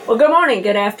Well, good morning,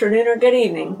 good afternoon, or good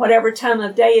evening, whatever time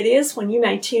of day it is when you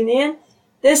may tune in.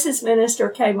 This is Minister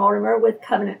Kay Mortimer with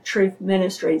Covenant Truth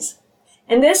Ministries.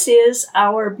 And this is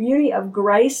our Beauty of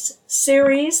Grace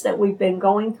series that we've been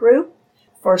going through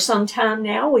for some time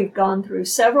now. We've gone through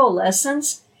several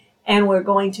lessons, and we're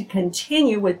going to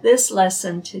continue with this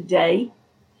lesson today.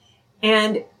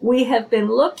 And we have been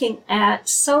looking at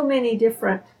so many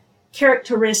different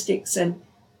characteristics and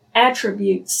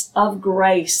attributes of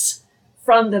grace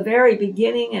from the very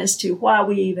beginning as to why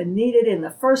we even need it in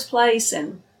the first place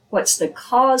and what's the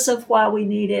cause of why we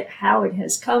need it, how it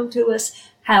has come to us,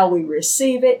 how we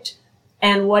receive it,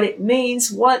 and what it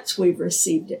means once we've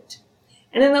received it.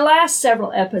 And in the last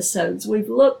several episodes, we've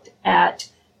looked at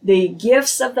the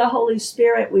gifts of the Holy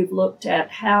Spirit. We've looked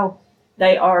at how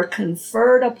they are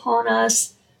conferred upon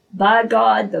us by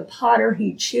God, the potter.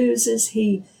 He chooses,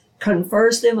 He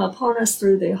confers them upon us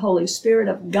through the Holy Spirit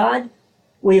of God.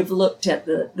 We've looked at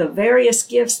the various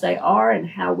gifts they are and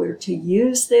how we're to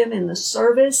use them in the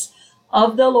service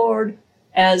of the Lord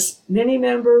as many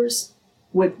members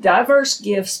with diverse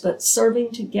gifts, but serving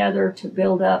together to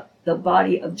build up the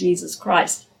body of Jesus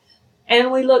Christ.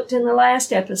 And we looked in the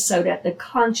last episode at the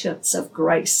conscience of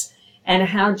grace and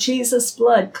how Jesus'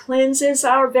 blood cleanses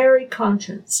our very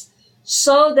conscience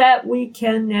so that we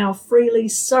can now freely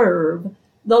serve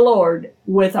the Lord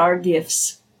with our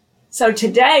gifts. So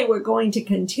today we're going to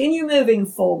continue moving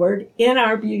forward in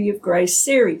our Beauty of Grace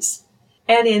series.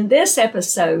 And in this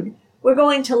episode, we're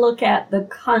going to look at the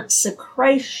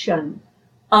consecration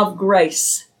of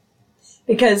grace,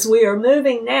 because we are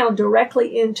moving now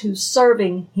directly into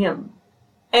serving Him.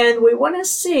 And we want to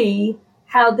see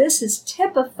how this is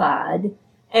typified,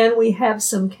 and we have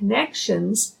some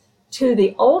connections to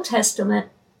the Old Testament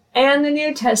and the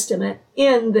New Testament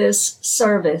in this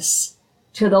service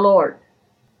to the Lord.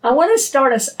 I want to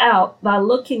start us out by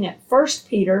looking at 1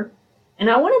 Peter, and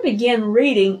I want to begin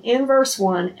reading in verse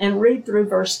 1 and read through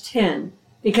verse 10,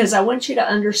 because I want you to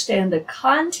understand the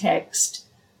context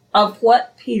of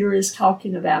what Peter is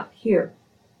talking about here.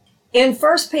 In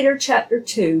 1 Peter chapter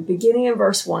 2, beginning in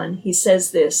verse 1, he says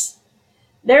this: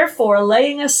 "Therefore,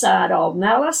 laying aside all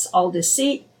malice, all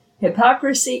deceit,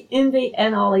 hypocrisy, envy,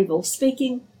 and all evil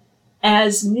speaking,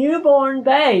 as newborn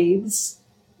babes,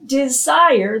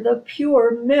 desire the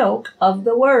pure milk of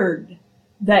the word,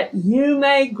 that you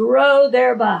may grow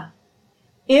thereby,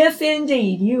 if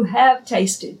indeed you have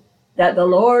tasted that the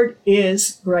Lord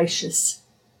is gracious,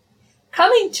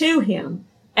 coming to Him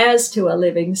as to a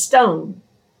living stone,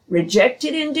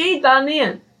 rejected indeed by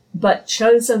men, but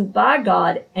chosen by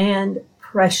God and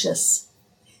precious.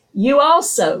 You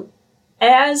also,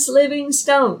 as living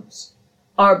stones,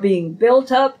 are being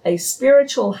built up a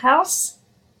spiritual house,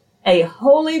 a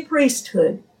holy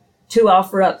priesthood, to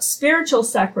offer up spiritual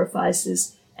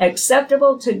sacrifices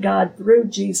acceptable to God through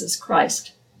Jesus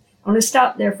Christ." I want to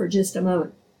stop there for just a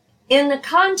moment. In the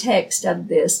context of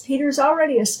this, Peter's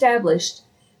already established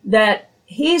that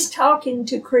he's talking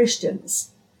to Christians,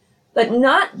 but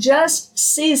not just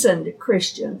seasoned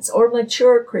Christians or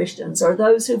mature Christians or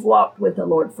those who've walked with the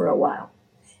Lord for a while.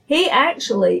 He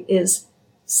actually is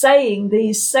saying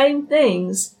these same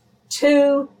things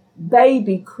to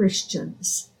baby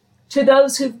Christians, to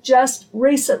those who've just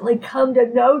recently come to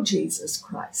know Jesus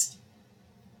Christ.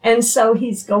 And so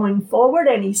he's going forward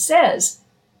and he says,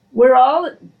 we're all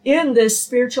in this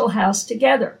spiritual house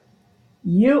together.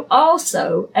 You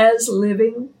also, as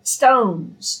living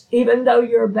stones, even though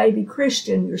you're a baby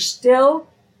Christian, you're still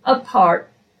a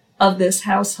part of this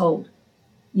household.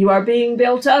 You are being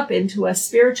built up into a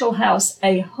spiritual house,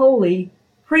 a holy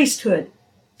priesthood,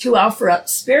 to offer up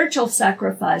spiritual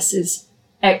sacrifices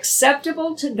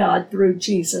acceptable to God through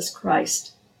Jesus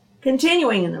Christ.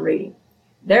 Continuing in the reading,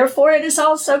 "Therefore it is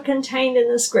also contained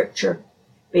in the scripture,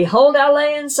 Behold, I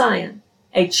lay in Zion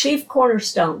a chief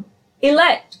cornerstone,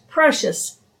 elect,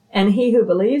 precious, and he who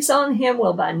believes on him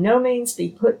will by no means be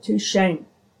put to shame.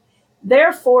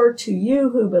 Therefore to you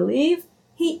who believe,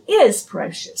 he is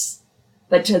precious.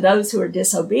 But to those who are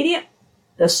disobedient,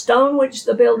 the stone which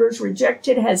the builders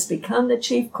rejected has become the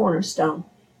chief cornerstone,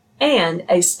 and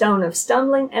a stone of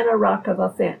stumbling and a rock of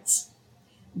offense.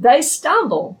 They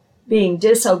stumble, being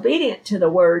disobedient to the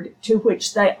word to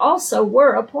which they also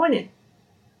were appointed.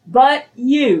 But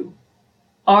you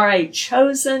are a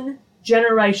chosen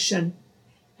generation,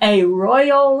 a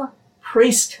royal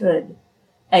priesthood,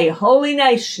 a holy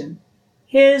nation,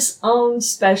 His own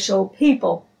special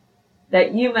people,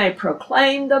 that you may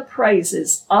proclaim the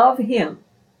praises of Him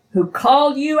who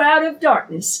called you out of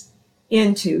darkness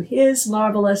into His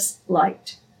marvelous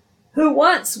light, who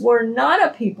once were not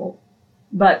a people,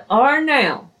 but are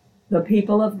now the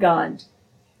people of God,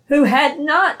 who had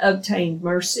not obtained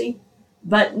mercy,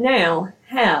 but now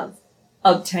have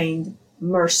obtained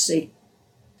mercy.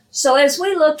 So as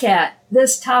we look at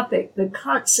this topic, the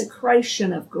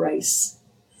consecration of grace,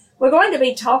 we're going to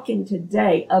be talking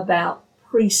today about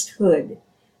priesthood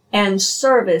and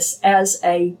service as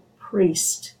a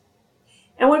priest.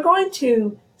 And we're going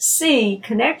to see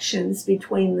connections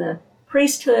between the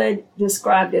priesthood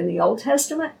described in the Old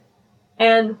Testament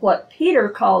and what Peter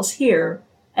calls here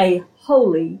a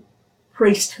holy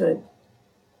priesthood.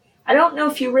 I don't know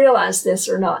if you realize this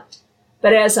or not,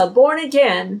 but as a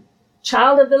born-again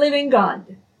child of the living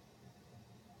God,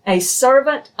 a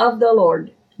servant of the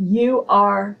Lord, you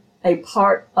are a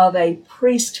part of a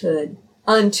priesthood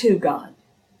unto God.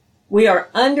 We are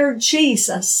under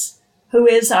Jesus, who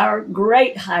is our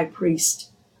great high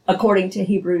priest, according to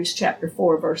Hebrews chapter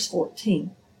 4, verse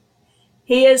 14.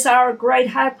 He is our great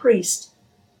high priest,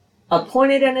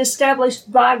 appointed and established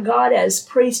by God as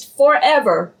priest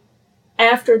forever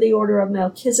after the order of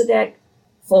Melchizedek,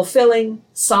 fulfilling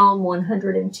Psalm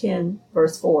 110,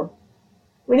 verse 4.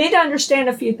 We need to understand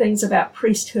a few things about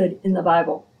priesthood in the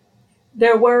Bible.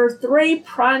 There were three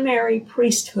primary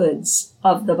priesthoods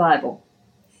of the Bible.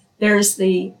 There's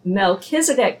the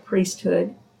Melchizedek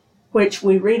priesthood, which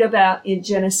we read about in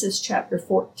Genesis chapter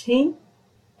 14.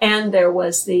 And there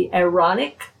was the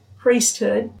Aaronic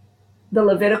priesthood, the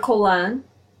Levitical line,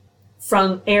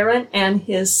 from Aaron and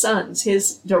his sons,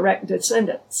 his direct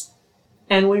descendants.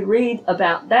 And we read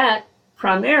about that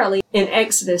primarily in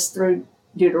Exodus through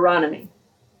Deuteronomy.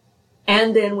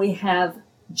 And then we have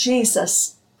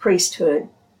Jesus' priesthood,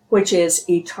 which is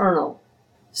eternal.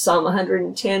 Psalm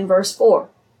 110 verse 4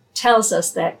 tells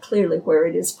us that clearly, where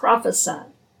it is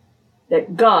prophesied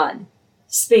that God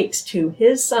speaks to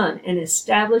his Son and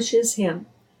establishes him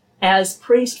as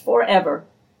priest forever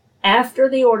after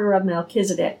the order of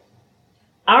Melchizedek.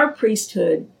 Our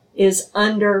priesthood is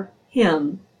under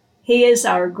him. He is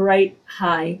our great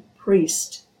high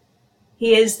priest.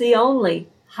 He is the only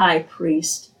high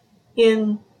priest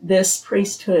in this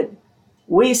priesthood.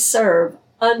 We serve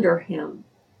under him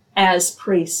as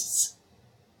priests.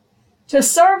 To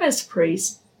serve as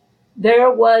priests,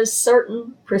 there was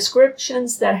certain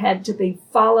prescriptions that had to be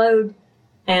followed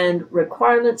and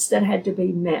requirements that had to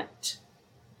be met.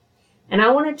 And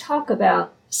I want to talk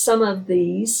about some of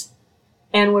these,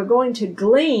 and we're going to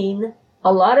glean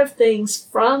a lot of things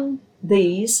from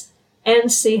these and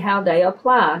see how they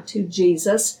apply to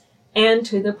Jesus and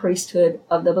to the priesthood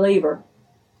of the believer.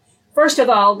 First of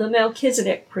all, the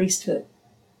Melchizedek priesthood.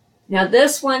 Now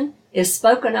this one is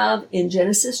spoken of in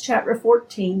Genesis chapter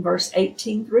 14, verse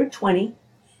 18 through 20,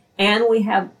 and we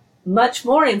have much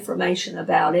more information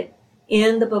about it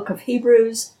in the book of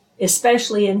Hebrews,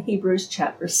 especially in Hebrews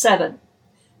chapter 7.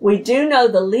 We do know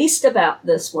the least about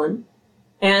this one,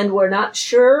 and we're not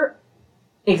sure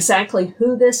exactly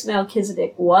who this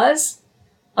Melchizedek was.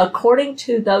 According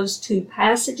to those two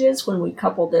passages, when we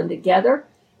couple them together,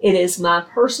 it is my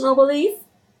personal belief,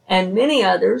 and many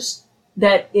others,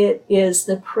 that it is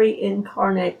the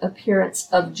pre-incarnate appearance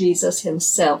of Jesus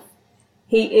himself.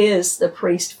 He is the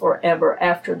priest forever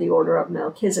after the order of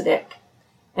Melchizedek.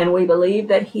 And we believe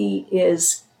that he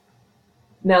is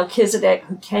Melchizedek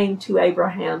who came to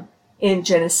Abraham in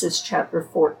Genesis chapter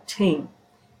 14.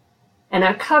 And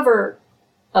I cover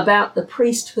about the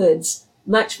priesthoods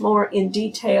much more in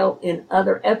detail in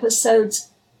other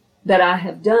episodes that I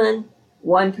have done.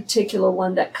 One particular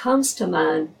one that comes to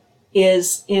mind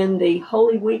is in the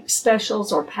Holy Week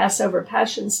specials or Passover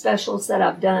Passion specials that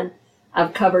I've done.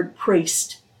 I've covered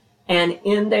priest. And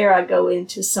in there I go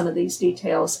into some of these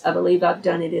details. I believe I've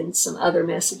done it in some other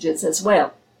messages as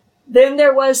well. Then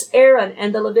there was Aaron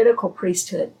and the Levitical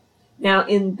priesthood. Now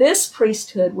in this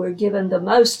priesthood we're given the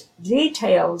most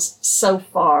details so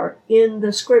far in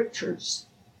the scriptures.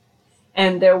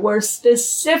 And there were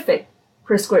specific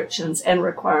prescriptions and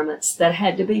requirements that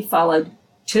had to be followed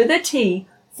to the T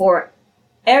for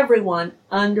everyone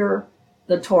under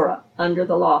the Torah, under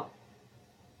the law.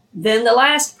 Then the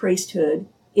last priesthood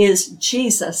is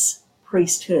Jesus'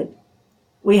 priesthood.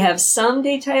 We have some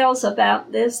details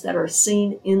about this that are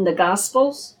seen in the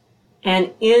Gospels,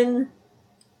 and in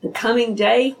the coming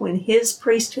day when his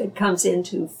priesthood comes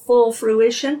into full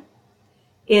fruition,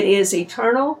 it is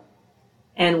eternal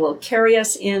and will carry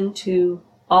us into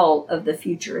all of the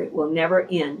future. It will never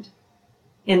end.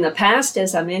 In the past,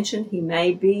 as I mentioned, he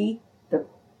may be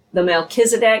the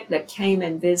Melchizedek that came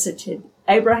and visited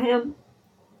Abraham.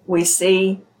 We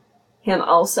see him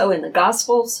also in the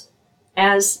Gospels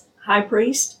as high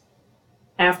priest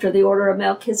after the order of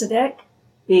Melchizedek,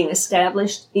 being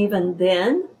established even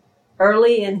then,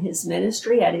 early in his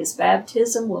ministry at his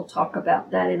baptism. We'll talk about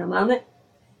that in a moment.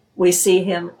 We see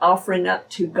him offering up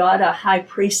to God a high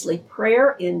priestly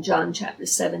prayer in John chapter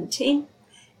 17.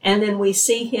 And then we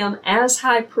see him as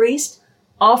high priest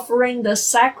offering the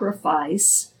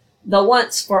sacrifice, the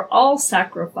once for all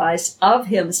sacrifice of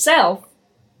himself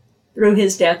through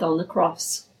his death on the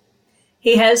cross.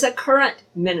 He has a current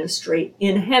ministry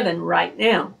in heaven right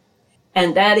now,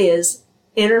 and that is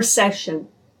intercession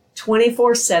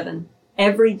 24/7,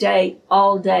 every day,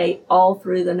 all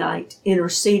through the night,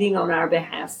 interceding on our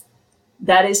behalf.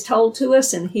 That is told to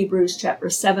us in Hebrews chapter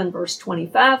 7, verse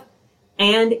 25,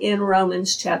 and in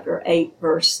Romans chapter 8,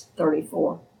 verse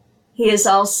 34. He is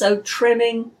also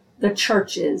trimming the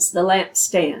churches, the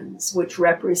lampstands, which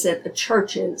represent the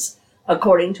churches,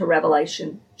 according to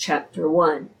Revelation chapter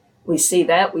 1. We see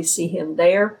that. We see him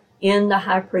there in the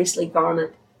high priestly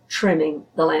garment trimming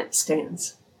the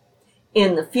lampstands.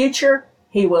 In the future,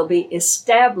 he will be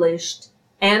established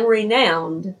and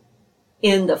renowned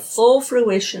in the full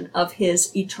fruition of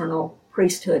his eternal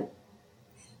priesthood.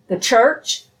 The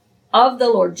church of the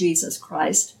Lord Jesus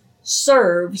Christ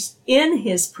serves in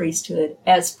his priesthood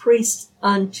as priests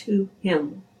unto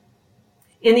him.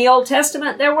 In the Old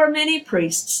Testament, there were many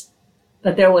priests,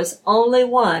 but there was only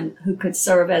one who could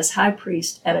serve as high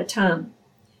priest at a time,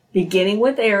 beginning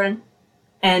with Aaron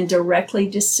and directly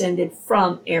descended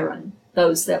from Aaron,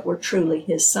 those that were truly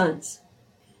his sons.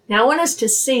 Now I want us to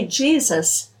see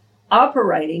Jesus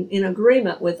operating in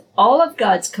agreement with all of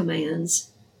God's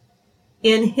commands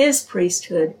in his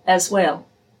priesthood as well.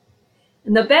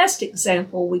 And the best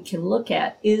example we can look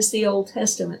at is the Old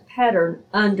Testament pattern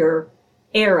under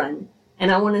Aaron,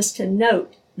 and I want us to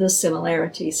note the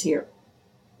similarities here.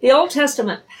 The Old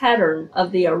Testament pattern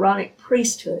of the Aaronic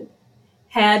priesthood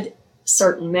had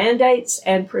certain mandates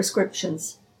and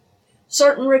prescriptions,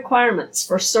 certain requirements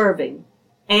for serving,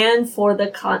 and for the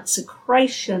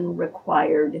consecration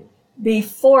required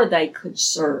before they could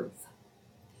serve.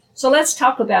 So let's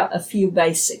talk about a few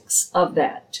basics of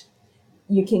that.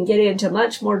 You can get into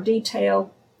much more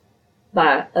detail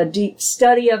by a deep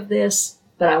study of this,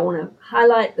 but I want to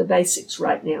highlight the basics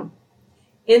right now.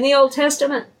 In the Old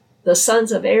Testament, the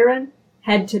sons of Aaron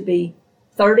had to be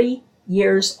 30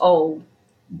 years old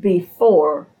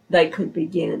before they could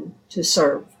begin to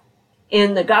serve.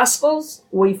 In the Gospels,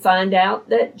 we find out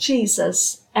that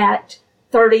Jesus, at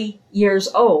 30 years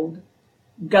old,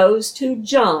 goes to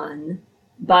John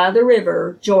by the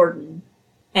river Jordan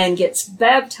and gets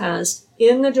baptized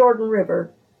in the Jordan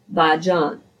River by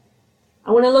John.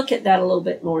 I want to look at that a little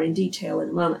bit more in detail in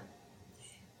a moment.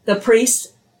 The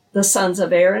priests, the sons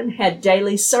of Aaron, had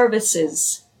daily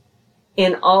services.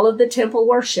 In all of the temple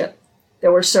worship,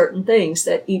 there were certain things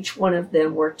that each one of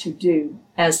them were to do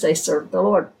as they served the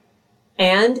Lord.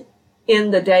 And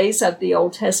in the days of the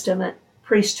Old Testament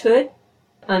priesthood,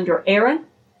 under Aaron,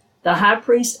 the high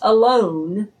priest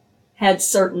alone had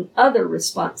certain other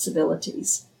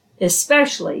responsibilities,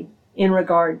 especially in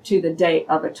regard to the Day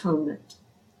of Atonement,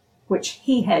 which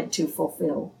he had to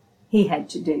fulfill, he had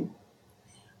to do.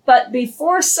 But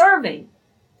before serving,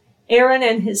 Aaron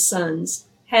and his sons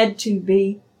had to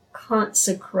be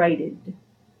consecrated.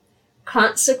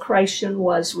 Consecration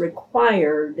was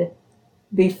required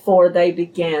before they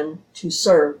began to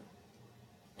serve.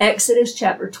 Exodus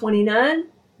chapter 29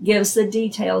 gives the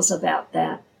details about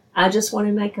that. I just want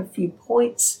to make a few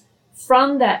points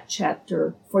from that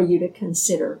chapter for you to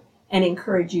consider and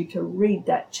encourage you to read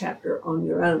that chapter on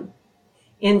your own.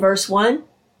 In verse 1,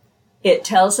 it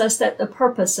tells us that the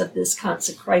purpose of this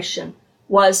consecration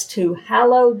was to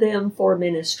hallow them for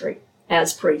ministry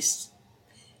as priests.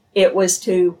 It was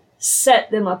to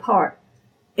set them apart.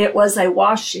 It was a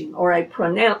washing or a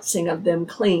pronouncing of them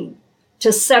clean,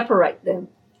 to separate them,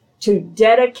 to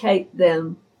dedicate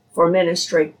them for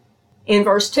ministry. In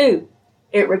verse 2,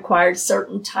 it required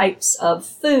certain types of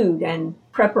food and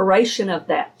preparation of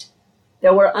that.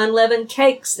 There were unleavened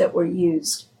cakes that were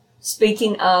used,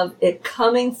 speaking of it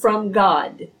coming from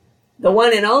God, the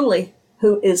one and only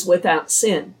who is without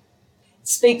sin. It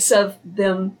speaks of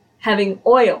them having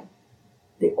oil.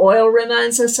 The oil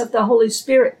reminds us of the Holy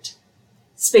Spirit.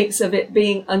 It speaks of it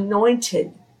being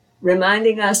anointed,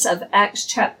 reminding us of Acts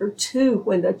chapter 2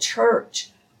 when the church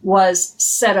was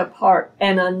set apart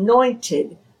and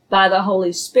anointed by the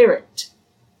Holy Spirit.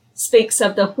 It speaks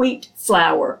of the wheat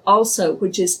flour also,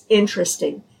 which is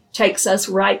interesting. Takes us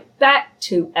right back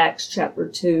to Acts chapter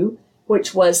 2,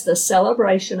 which was the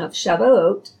celebration of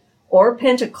Shavuot or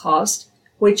Pentecost,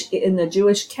 which in the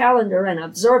Jewish calendar and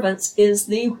observance is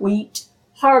the wheat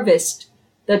harvest.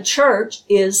 The church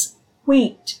is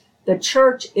wheat. The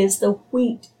church is the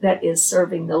wheat that is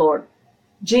serving the Lord.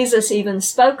 Jesus even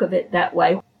spoke of it that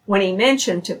way when he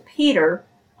mentioned to Peter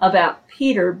about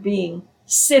Peter being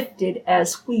sifted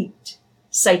as wheat,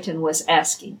 Satan was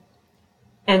asking.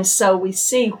 And so we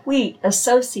see wheat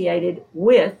associated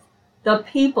with the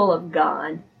people of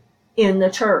God in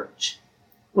the church.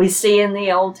 We see in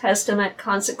the Old Testament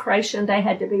consecration, they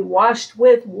had to be washed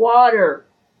with water.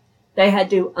 They had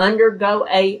to undergo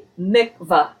a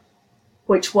mikvah,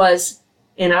 which was,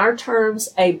 in our terms,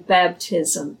 a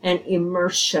baptism, an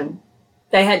immersion.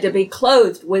 They had to be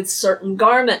clothed with certain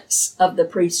garments of the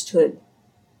priesthood.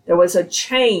 There was a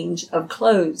change of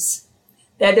clothes.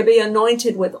 They had to be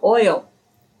anointed with oil.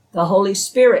 The Holy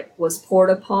Spirit was poured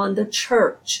upon the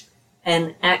church.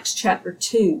 And Acts chapter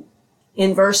 2.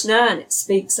 In verse 9, it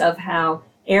speaks of how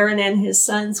Aaron and his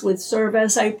sons would serve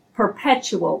as a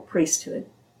perpetual priesthood.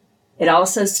 It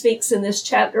also speaks in this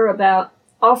chapter about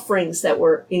offerings that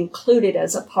were included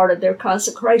as a part of their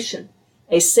consecration.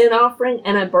 A sin offering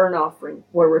and a burnt offering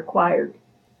were required.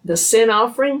 The sin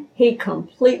offering, he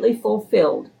completely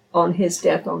fulfilled on his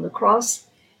death on the cross.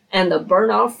 And the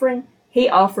burnt offering, he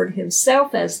offered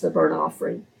himself as the burnt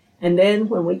offering. And then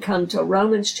when we come to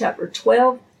Romans chapter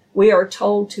 12, we are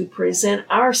told to present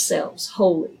ourselves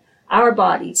wholly, our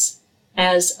bodies,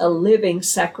 as a living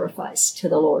sacrifice to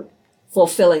the Lord,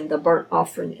 fulfilling the burnt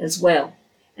offering as well.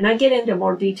 And I get into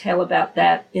more detail about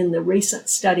that in the recent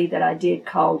study that I did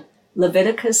called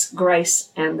Leviticus, Grace,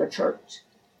 and the Church.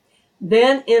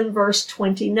 Then in verse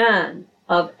 29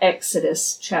 of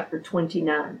Exodus chapter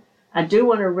 29, I do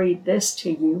want to read this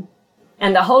to you.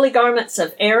 And the holy garments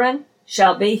of Aaron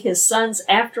shall be his sons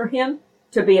after him,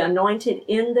 to be anointed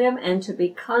in them and to be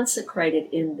consecrated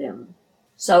in them.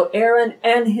 So Aaron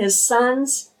and his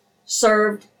sons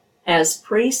served as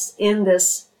priests in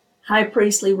this high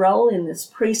priestly role, in this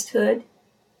priesthood.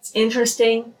 It's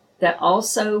interesting that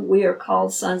also we are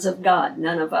called sons of God.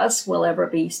 None of us will ever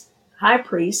be high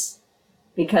priests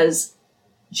because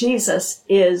Jesus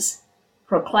is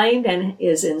proclaimed and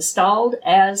is installed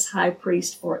as high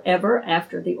priest forever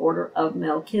after the order of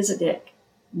Melchizedek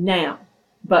now.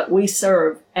 But we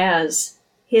serve as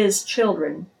his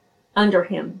children under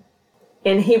him.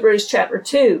 In Hebrews chapter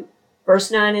 2, verse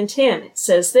 9 and 10, it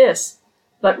says this,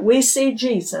 But we see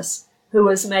Jesus, who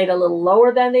was made a little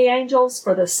lower than the angels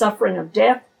for the suffering of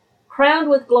death, crowned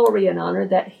with glory and honor,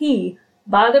 that he,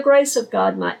 by the grace of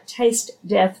God, might taste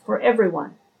death for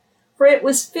everyone. For it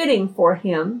was fitting for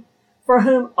him, for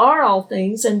whom are all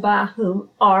things and by whom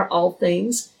are all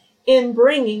things, in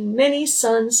bringing many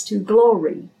sons to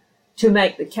glory, to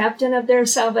make the captain of their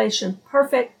salvation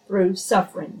perfect through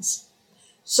sufferings.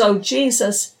 So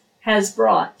Jesus has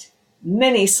brought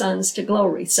many sons to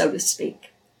glory, so to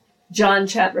speak. John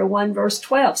chapter 1 verse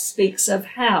 12 speaks of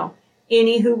how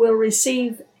any who will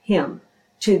receive him,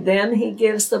 to them he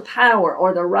gives the power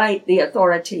or the right, the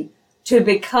authority to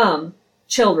become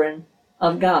children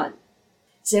of God.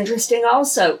 It's interesting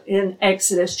also in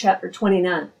Exodus chapter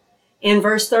 29, in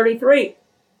verse 33,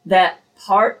 that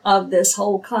part of this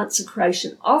whole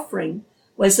consecration offering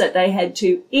was that they had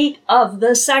to eat of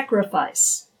the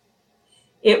sacrifice.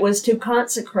 It was to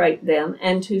consecrate them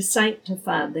and to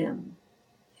sanctify them.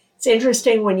 It's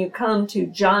interesting when you come to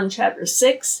John chapter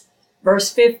 6,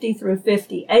 verse 50 through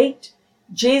 58,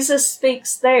 Jesus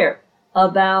speaks there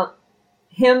about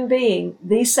him being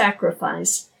the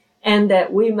sacrifice and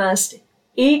that we must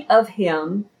eat of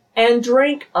him and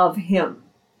drink of him.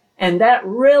 And that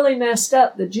really messed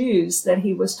up the Jews that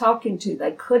he was talking to.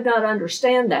 They could not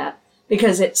understand that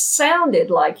because it sounded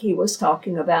like he was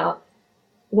talking about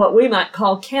what we might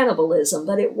call cannibalism,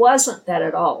 but it wasn't that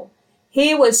at all.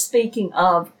 He was speaking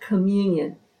of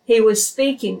communion. He was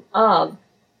speaking of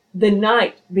the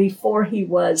night before he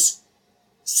was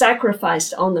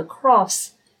sacrificed on the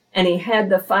cross, and he had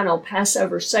the final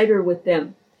Passover Seder with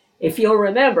them. If you'll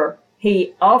remember,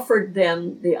 he offered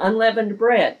them the unleavened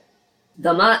bread,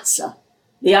 the matzah,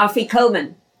 the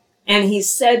afikomen, and he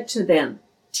said to them,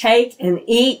 "Take and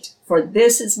eat, for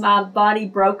this is my body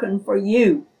broken for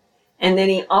you." And then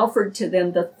he offered to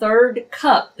them the third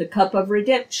cup, the cup of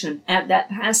redemption at that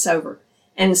Passover,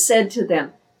 and said to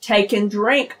them, "Take and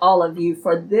drink, all of you,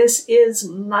 for this is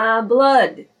my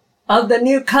blood of the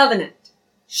new covenant,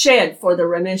 shed for the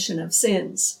remission of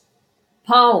sins."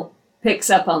 Paul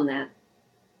picks up on that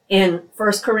in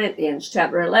 1 Corinthians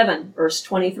chapter 11, verse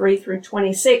 23 through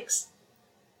 26.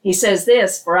 He says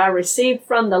this, "For I received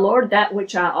from the Lord that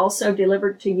which I also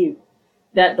delivered to you,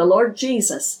 that the Lord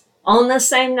Jesus, on the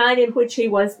same night in which he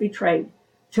was betrayed,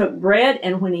 took bread,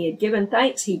 and when he had given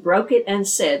thanks, he broke it and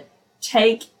said,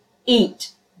 'Take,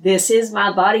 eat. This is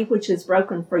my body which is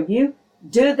broken for you.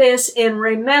 Do this in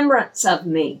remembrance of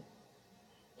me.'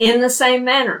 In the same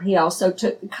manner, he also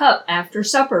took the cup after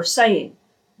supper, saying,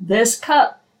 'This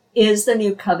cup is the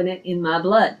new covenant in my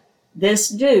blood. This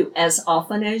do as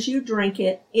often as you drink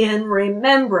it in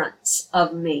remembrance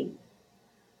of me.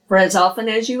 For as often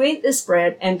as you eat this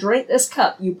bread and drink this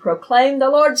cup, you proclaim the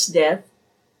Lord's death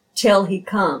till he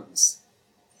comes.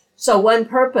 So one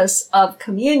purpose of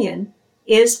communion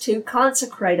is to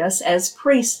consecrate us as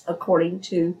priests according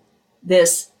to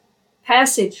this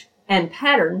passage and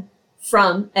pattern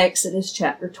from Exodus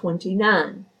chapter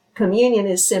 29. Communion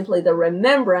is simply the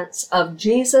remembrance of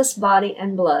Jesus' body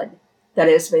and blood that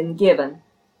has been given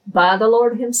by the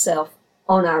Lord himself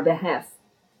on our behalf.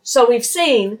 So we've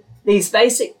seen these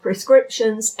basic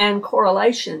prescriptions and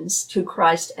correlations to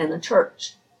Christ and the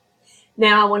church.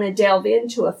 Now I want to delve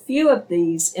into a few of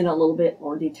these in a little bit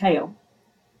more detail.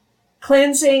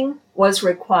 Cleansing was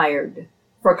required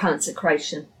for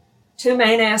consecration. Two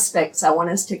main aspects I want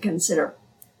us to consider.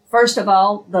 First of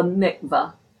all, the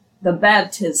mikvah, the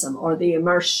baptism or the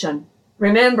immersion.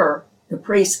 Remember, the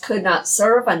priests could not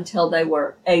serve until they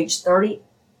were age 30,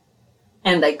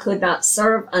 and they could not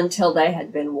serve until they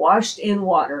had been washed in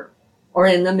water or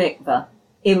in the mikvah,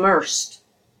 immersed.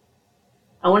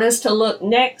 I want us to look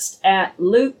next at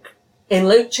Luke. In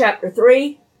Luke chapter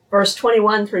 3, verse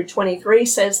 21 through 23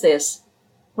 says this,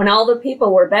 When all the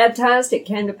people were baptized, it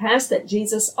came to pass that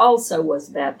Jesus also was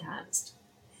baptized.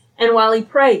 And while he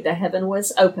prayed, the heaven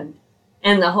was opened,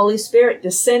 and the Holy Spirit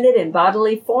descended in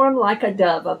bodily form like a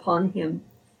dove upon him.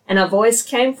 And a voice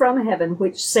came from heaven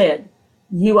which said,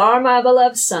 You are my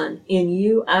beloved Son, in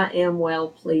you I am well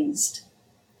pleased.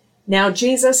 Now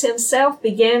Jesus himself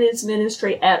began his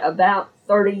ministry at about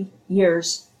 30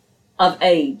 years of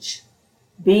age,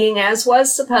 being, as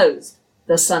was supposed,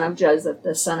 the son of Joseph,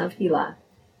 the son of Heli.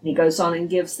 And he goes on and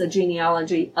gives the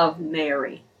genealogy of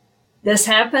Mary. This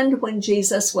happened when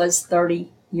Jesus was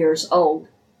 30 years old.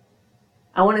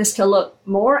 I want us to look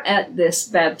more at this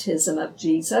baptism of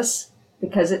Jesus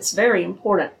because it's very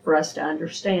important for us to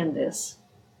understand this.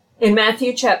 In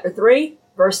Matthew chapter 3,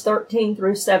 verse 13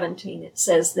 through 17, it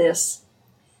says this,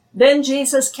 Then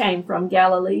Jesus came from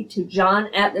Galilee to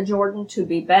John at the Jordan to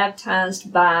be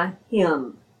baptized by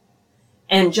him.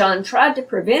 And John tried to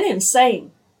prevent him,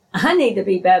 saying, I need to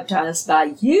be baptized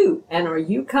by you, and are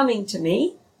you coming to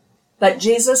me? But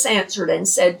Jesus answered and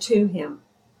said to him,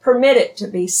 Permit it to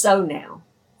be so now,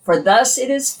 for thus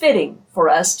it is fitting for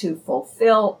us to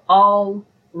fulfill all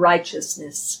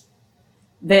righteousness.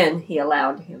 Then he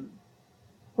allowed him.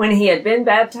 When he had been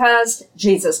baptized,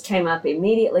 Jesus came up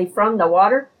immediately from the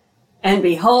water, and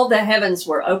behold, the heavens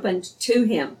were opened to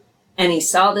him, and he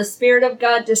saw the Spirit of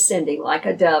God descending like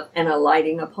a dove and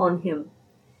alighting upon him.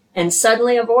 And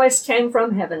suddenly a voice came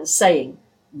from heaven, saying,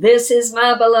 This is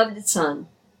my beloved Son,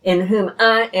 in whom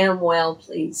I am well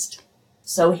pleased.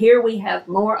 So here we have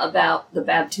more about the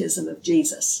baptism of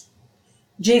Jesus.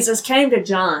 Jesus came to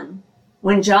John.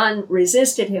 When John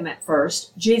resisted him at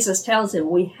first, Jesus tells him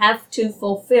we have to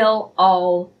fulfill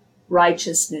all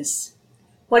righteousness.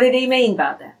 What did he mean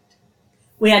by that?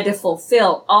 We had to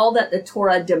fulfill all that the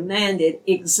Torah demanded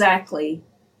exactly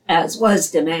as was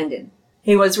demanded.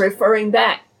 He was referring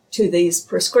back to these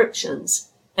prescriptions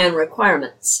and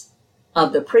requirements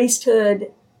of the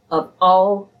priesthood of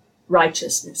all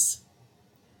righteousness.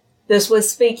 This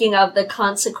was speaking of the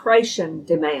consecration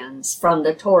demands from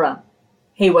the Torah.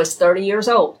 He was 30 years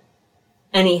old,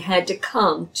 and he had to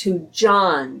come to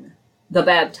John the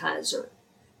baptizer,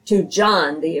 to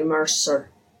John the immerser.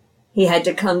 He had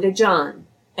to come to John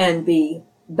and be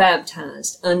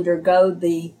baptized, undergo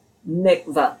the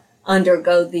mikvah,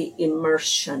 undergo the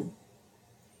immersion.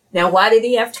 Now, why did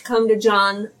he have to come to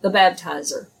John the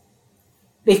baptizer?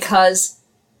 Because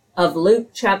of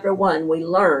Luke chapter 1, we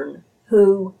learn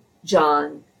who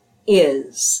John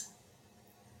is.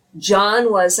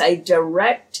 John was a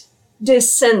direct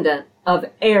descendant of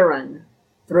Aaron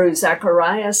through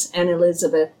Zacharias and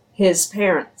Elizabeth, his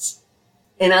parents.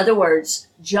 In other words,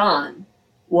 John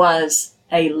was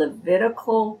a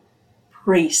Levitical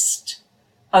priest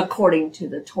according to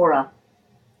the Torah.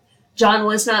 John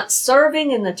was not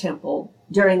serving in the temple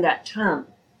during that time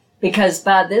because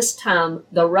by this time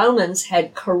the Romans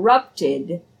had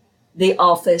corrupted the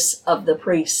office of the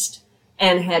priest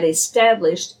and had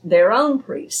established their own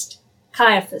priest,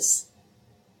 Caiaphas.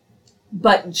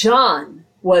 But John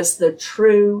was the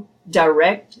true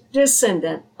direct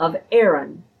descendant of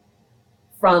Aaron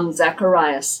from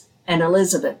Zacharias and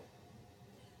Elizabeth.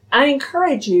 I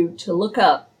encourage you to look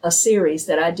up a series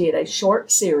that I did, a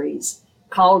short series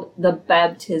called The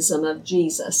Baptism of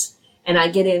Jesus. And I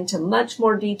get into much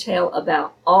more detail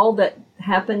about all that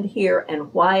happened here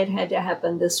and why it had to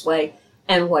happen this way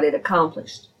and what it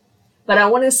accomplished. But I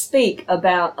want to speak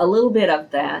about a little bit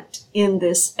of that in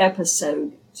this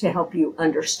episode to help you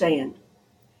understand.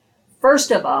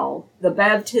 First of all, the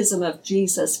baptism of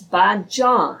Jesus by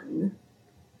John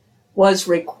was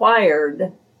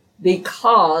required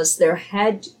because there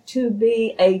had to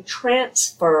be a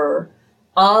transfer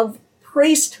of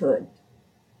priesthood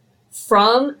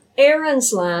from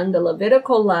Aaron's line, the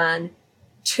Levitical line,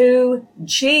 to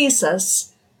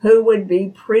Jesus, who would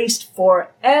be priest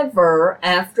forever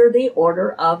after the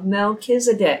order of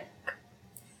Melchizedek.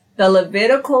 The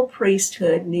Levitical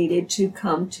priesthood needed to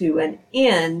come to an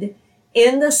end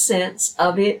in the sense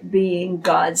of it being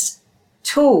God's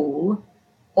tool,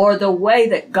 or the way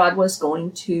that God was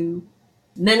going to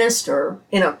minister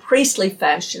in a priestly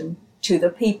fashion to the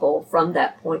people from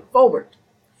that point forward.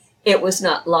 It was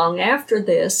not long after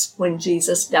this when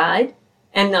Jesus died,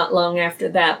 and not long after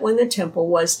that when the temple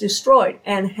was destroyed,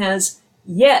 and has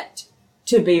yet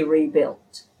to be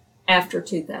rebuilt after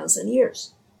 2,000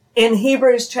 years. In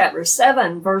Hebrews chapter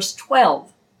 7, verse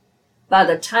 12, by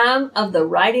the time of the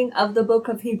writing of the book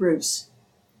of Hebrews,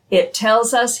 it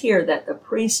tells us here that the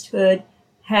priesthood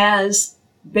has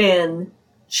been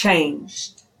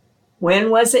changed. When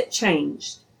was it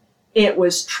changed? It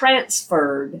was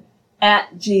transferred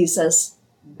at Jesus'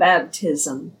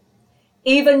 baptism.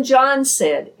 Even John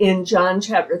said in John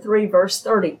chapter 3, verse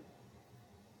 30,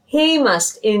 "He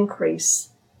must increase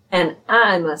and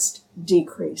I must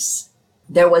decrease."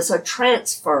 There was a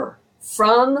transfer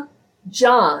from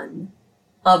John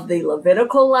of the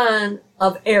Levitical line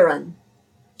of Aaron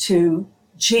to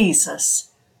Jesus,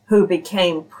 who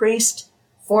became priest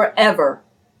forever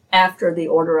after the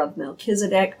order of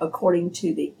Melchizedek, according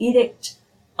to the edict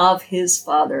of his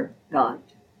father God.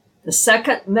 The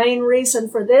second main reason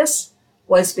for this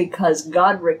was because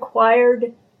God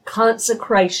required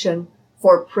consecration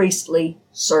for priestly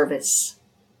service.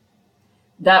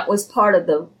 That was part of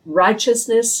the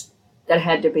righteousness that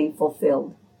had to be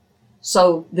fulfilled.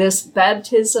 So this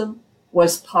baptism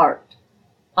was part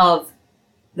of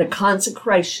the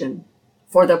consecration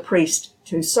for the priest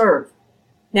to serve.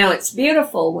 Now, it's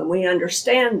beautiful when we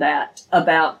understand that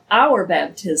about our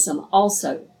baptism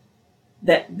also,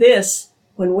 that this,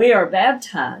 when we are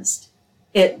baptized,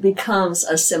 it becomes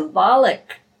a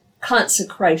symbolic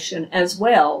consecration as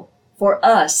well for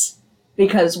us,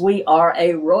 because we are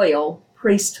a royal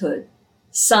priesthood.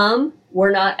 Some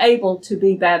were not able to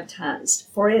be baptized.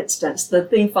 For instance, the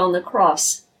thief on the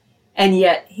cross, and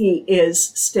yet he is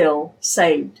still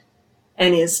saved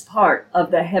and is part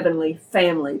of the heavenly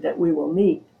family that we will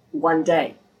meet one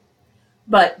day.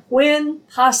 But when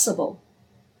possible,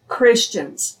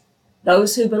 Christians,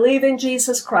 those who believe in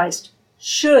Jesus Christ,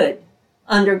 should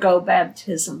undergo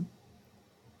baptism.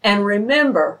 And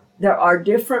remember, there are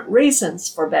different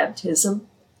reasons for baptism,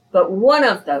 but one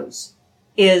of those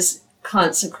is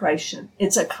consecration.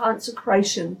 It's a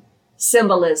consecration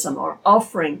symbolism or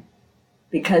offering,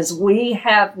 because we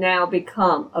have now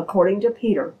become, according to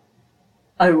Peter,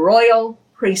 a royal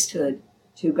priesthood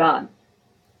to God.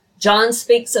 John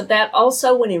speaks of that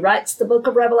also when he writes the book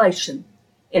of Revelation,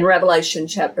 in Revelation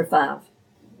chapter 5.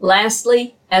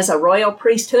 Lastly, as a royal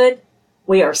priesthood,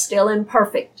 we are still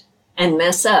imperfect and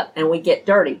mess up and we get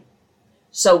dirty.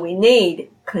 So we need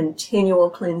continual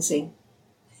cleansing.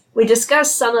 We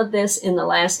discussed some of this in the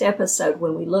last episode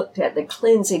when we looked at the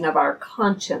cleansing of our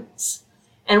conscience.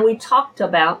 And we talked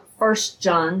about 1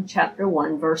 John chapter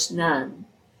 1, verse 9,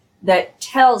 that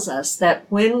tells us that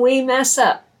when we mess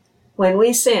up, when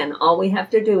we sin, all we have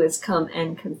to do is come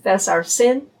and confess our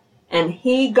sin, and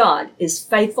He, God, is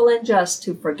faithful and just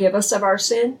to forgive us of our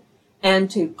sin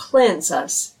and to cleanse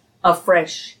us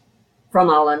afresh from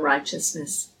all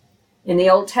unrighteousness. In the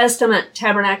Old Testament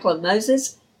tabernacle of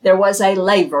Moses, there was a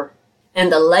laver,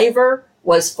 and the laver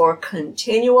was for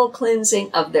continual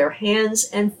cleansing of their hands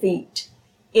and feet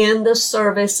in the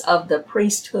service of the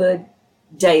priesthood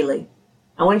daily.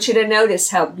 I want you to notice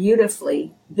how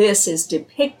beautifully this is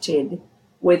depicted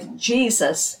with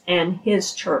Jesus and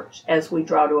His church as we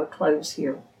draw to a close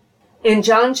here. In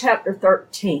John chapter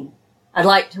 13, I'd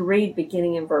like to read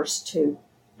beginning in verse 2,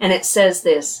 and it says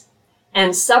this,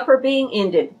 "And supper being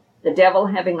ended, the devil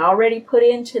having already put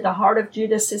into the heart of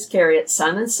Judas Iscariot,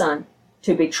 Simon's son,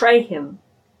 to betray him,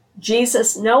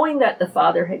 Jesus, knowing that the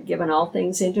Father had given all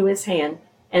things into His hand,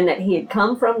 and that He had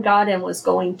come from God and was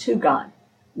going to God,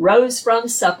 rose from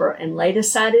supper and laid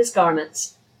aside His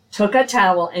garments, took a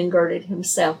towel and girded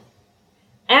Himself.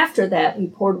 After that, He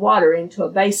poured water into a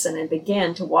basin and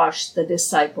began to wash the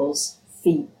disciples'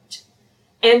 feet,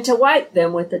 and to wipe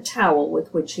them with the towel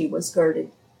with which He was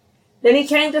girded. Then He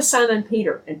came to Simon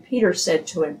Peter, and Peter said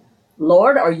to Him,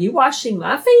 'Lord, are you washing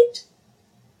my feet?'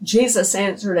 Jesus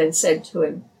answered and said to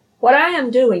him, 'What I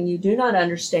am doing you do not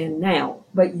understand now,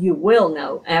 but you will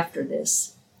know after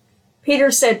this.' Peter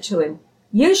said to him,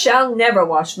 "You shall never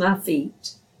wash my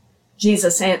feet."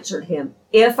 Jesus answered him,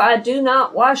 "If I do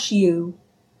not wash you,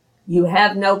 you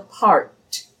have no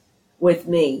part with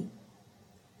me."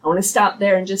 I want to stop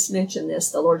there and just mention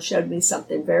this. The Lord showed me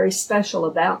something very special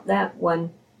about that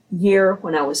one year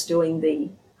when I was doing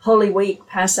the Holy Week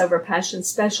Passover Passion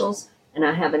Specials, and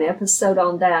I have an episode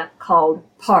on that called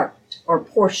Part or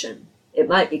Portion. It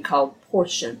might be called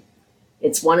Portion.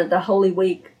 It's one of the Holy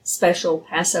Week special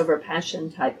Passover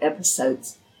Passion type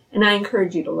episodes, and I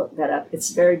encourage you to look that up. It's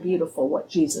very beautiful what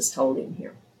Jesus told him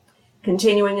here.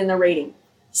 Continuing in the reading.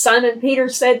 Simon Peter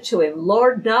said to him,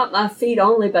 "Lord, not my feet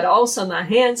only, but also my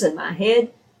hands and my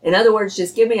head." In other words,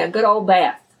 just give me a good old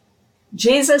bath.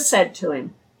 Jesus said to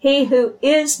him, "He who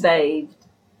is bathed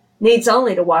needs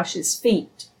only to wash his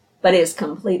feet, but is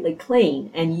completely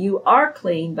clean. And you are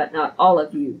clean, but not all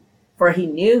of you." For he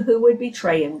knew who would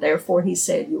betray him. Therefore he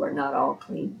said, "You are not all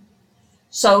clean."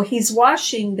 So he's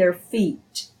washing their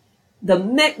feet. The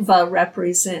mikvah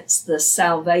represents the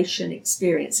salvation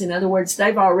experience. In other words,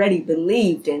 they've already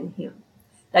believed in him.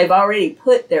 They've already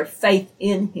put their faith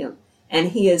in him, and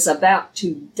he is about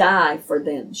to die for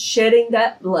them, shedding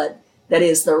that blood that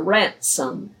is the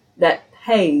ransom that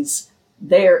pays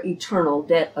their eternal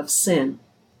debt of sin.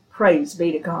 Praise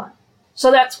be to God. So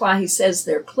that's why he says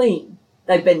they're clean.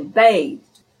 They've been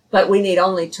bathed, but we need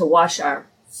only to wash our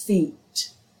feet.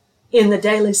 In the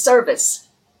daily service,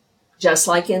 just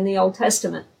like in the Old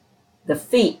Testament, the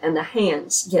feet and the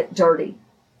hands get dirty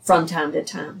from time to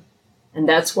time. And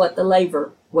that's what the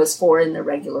laver was for in the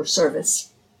regular service.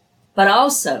 But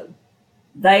also,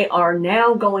 they are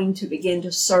now going to begin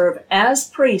to serve as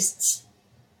priests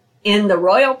in the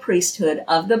royal priesthood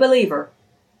of the believer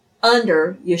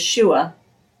under Yeshua,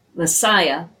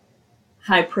 Messiah,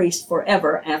 high priest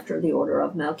forever after the order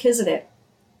of Melchizedek.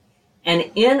 And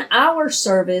in our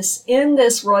service in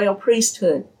this royal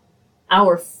priesthood,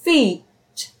 our feet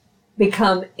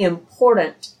become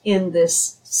important in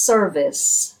this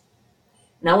service.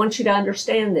 And I want you to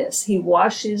understand this. He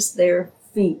washes their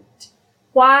feet.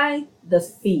 Why the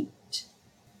feet?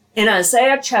 In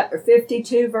Isaiah chapter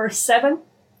 52, verse 7,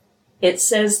 it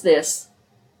says this,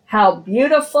 "How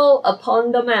beautiful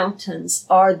upon the mountains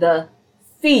are the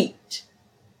feet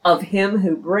of him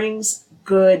who brings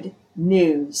good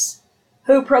news,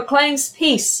 who proclaims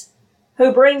peace,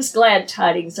 who brings glad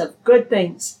tidings of good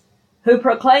things, who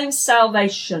proclaims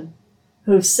salvation,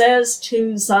 who says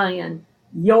to Zion,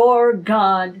 your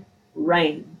God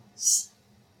reigns."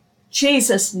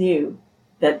 Jesus knew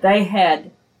that they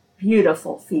had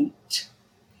beautiful feet.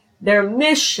 Their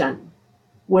mission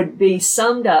would be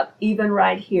summed up even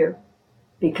right here,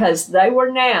 because they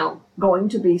were now going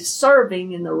to be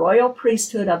serving in the royal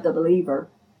priesthood of the believer,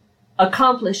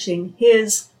 accomplishing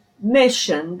his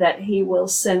mission that he will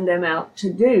send them out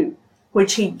to do,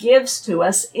 which he gives to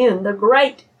us in the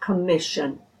Great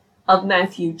Commission of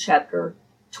Matthew chapter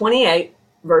 28,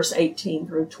 verse 18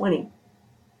 through 20.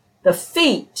 The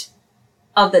feet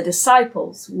of the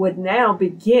disciples would now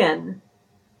begin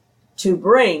to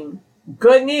bring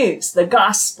good news, the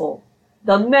gospel,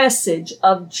 the message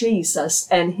of Jesus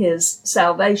and his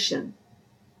salvation,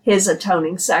 his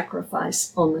atoning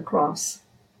sacrifice on the cross.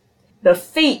 The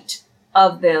feet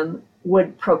of them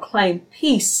would proclaim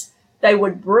peace. They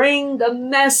would bring the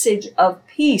message of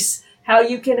peace, how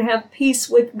you can have peace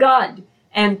with God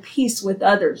and peace with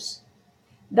others.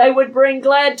 They would bring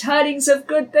glad tidings of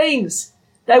good things.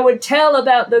 They would tell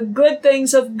about the good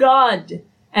things of God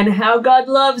and how God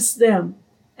loves them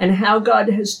and how God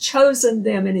has chosen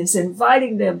them and is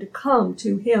inviting them to come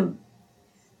to him.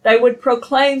 They would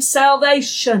proclaim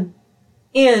salvation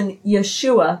in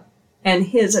Yeshua and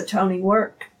his atoning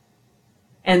work.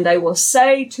 And they will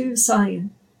say to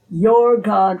Zion, your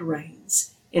God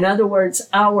reigns. In other words,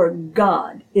 our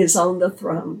God is on the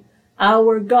throne.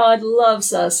 Our God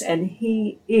loves us, and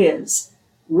he is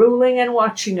ruling and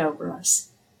watching over us.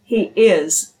 He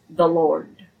is the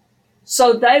Lord.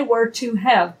 So they were to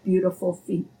have beautiful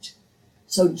feet.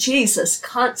 So Jesus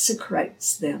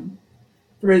consecrates them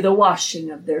through the washing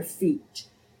of their feet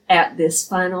at this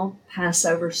final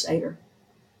Passover Seder,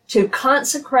 to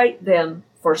consecrate them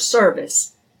for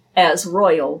service as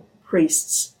royal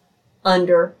priests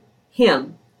under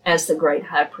him as the great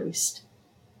high priest.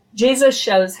 Jesus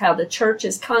shows how the church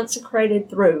is consecrated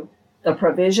through the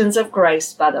provisions of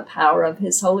grace by the power of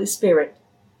his Holy Spirit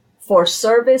for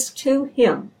service to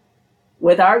him,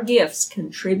 with our gifts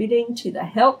contributing to the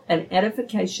health and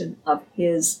edification of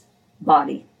his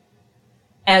body.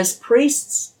 As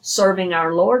priests serving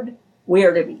our Lord, we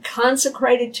are to be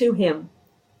consecrated to him,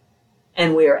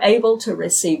 and we are able to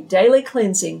receive daily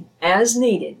cleansing as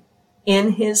needed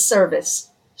in his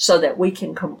service, so that we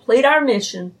can complete our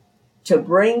mission to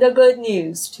bring the good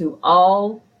news to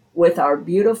all with our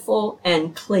beautiful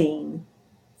and clean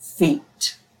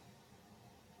feet.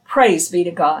 Praise be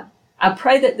to God. I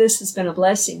pray that this has been a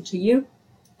blessing to you,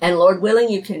 and Lord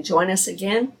willing, you can join us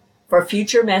again for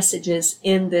future messages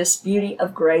in this Beauty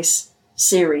of Grace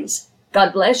series.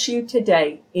 God bless you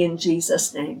today in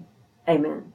Jesus' name. Amen.